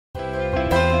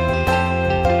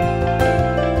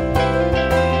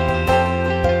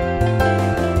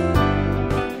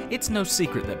no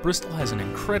secret that Bristol has an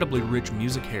incredibly rich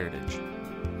music heritage.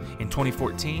 In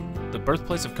 2014, the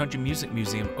Birthplace of Country Music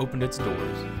Museum opened its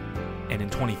doors. And in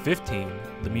 2015,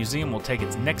 the museum will take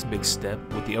its next big step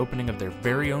with the opening of their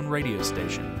very own radio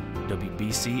station,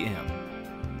 WBCM.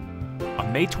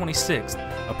 On May 26th,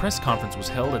 a press conference was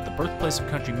held at the Birthplace of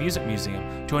Country Music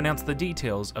Museum to announce the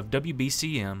details of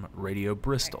WBCM Radio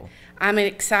Bristol. I'm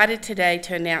excited today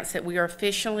to announce that we are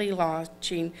officially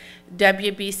launching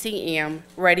WBCM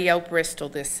Radio Bristol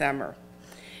this summer.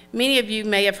 Many of you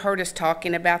may have heard us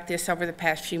talking about this over the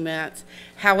past few months.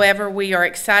 However, we are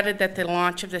excited that the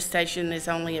launch of the station is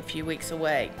only a few weeks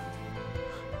away.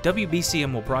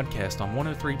 WBCM will broadcast on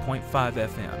 103.5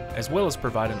 FM, as well as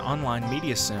provide an online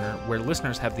media center where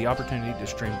listeners have the opportunity to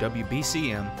stream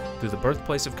WBCM through the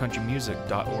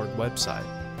birthplaceofcountrymusic.org website.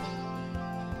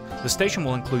 The station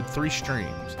will include 3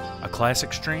 streams: a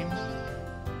classic stream,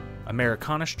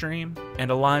 Americana stream, and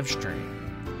a live stream.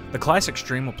 The classic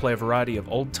stream will play a variety of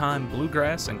old-time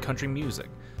bluegrass and country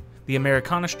music. The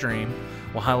Americana stream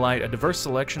will highlight a diverse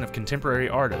selection of contemporary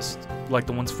artists, like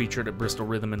the ones featured at Bristol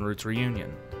Rhythm and Roots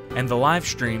Reunion. And the live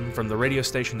stream from the radio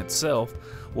station itself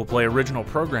will play original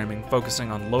programming focusing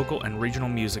on local and regional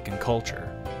music and culture.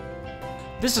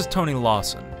 This is Tony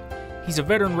Lawson. He's a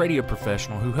veteran radio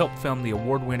professional who helped found the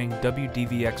award-winning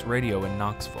WDVX Radio in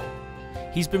Knoxville.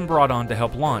 He's been brought on to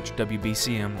help launch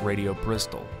WBCM Radio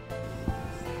Bristol.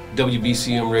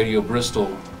 WBCM Radio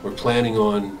Bristol, we're planning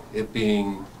on it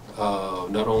being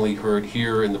not only heard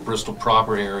here in the Bristol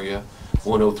proper area,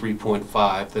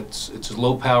 103.5, it's a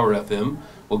low power FM.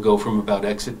 We'll go from about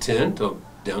exit 10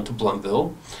 down to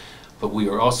Bluntville, but we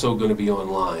are also going to be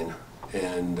online,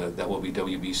 and that will be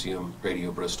WBCM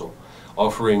Radio Bristol,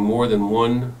 offering more than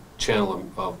one channel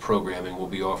of programming. We'll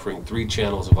be offering 3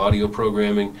 channels of audio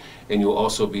programming, and you'll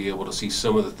also be able to see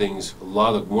some of the things, a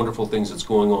lot of wonderful things that's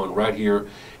going on right here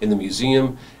in the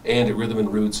museum and at Rhythm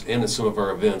and Roots and at some of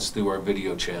our events through our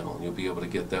video channel. And you'll be able to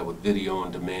get that with video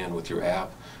on demand with your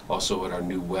app, also at our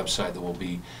new website that we'll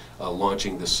be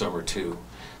launching this summer too.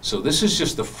 So this is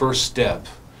just the first step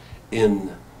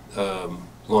in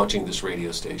launching this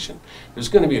radio station. There's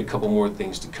going to be a couple more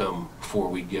things to come before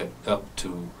we get up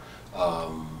to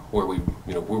where we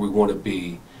want to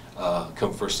be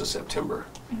come 1st of September.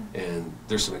 And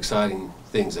there's some exciting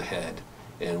things ahead,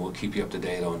 and we'll keep you up to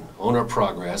date on our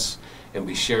progress and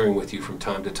be sharing with you from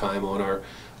time to time on our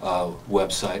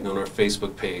website and on our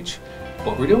Facebook page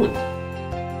what we're doing.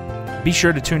 Be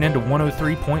sure to tune in to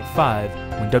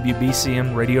 103.5 when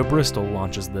WBCM Radio Bristol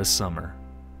launches this summer.